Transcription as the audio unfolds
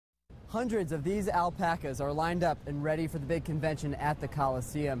Hundreds of these alpacas are lined up and ready for the big convention at the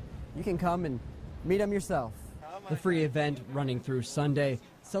Coliseum. You can come and meet them yourself. The free event, running through Sunday,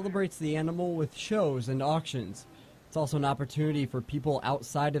 celebrates the animal with shows and auctions. It's also an opportunity for people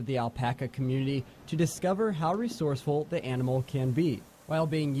outside of the alpaca community to discover how resourceful the animal can be. While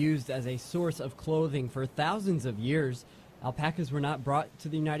being used as a source of clothing for thousands of years, alpacas were not brought to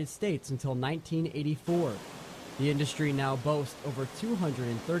the United States until 1984. The industry now boasts over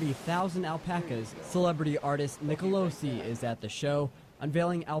 230,000 alpacas. Celebrity artist Nicolosi is at the show,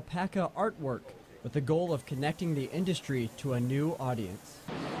 unveiling alpaca artwork with the goal of connecting the industry to a new audience.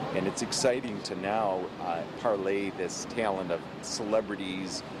 And it's exciting to now parlay this talent of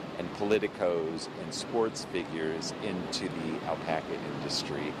celebrities and politicos and sports figures into the alpaca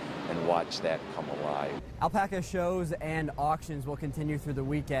industry and watch that come alive. Alpaca shows and auctions will continue through the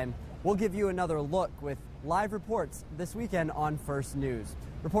weekend. We'll give you another look with live reports this weekend on First News.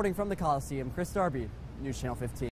 Reporting from the Coliseum, Chris Darby, News Channel 15.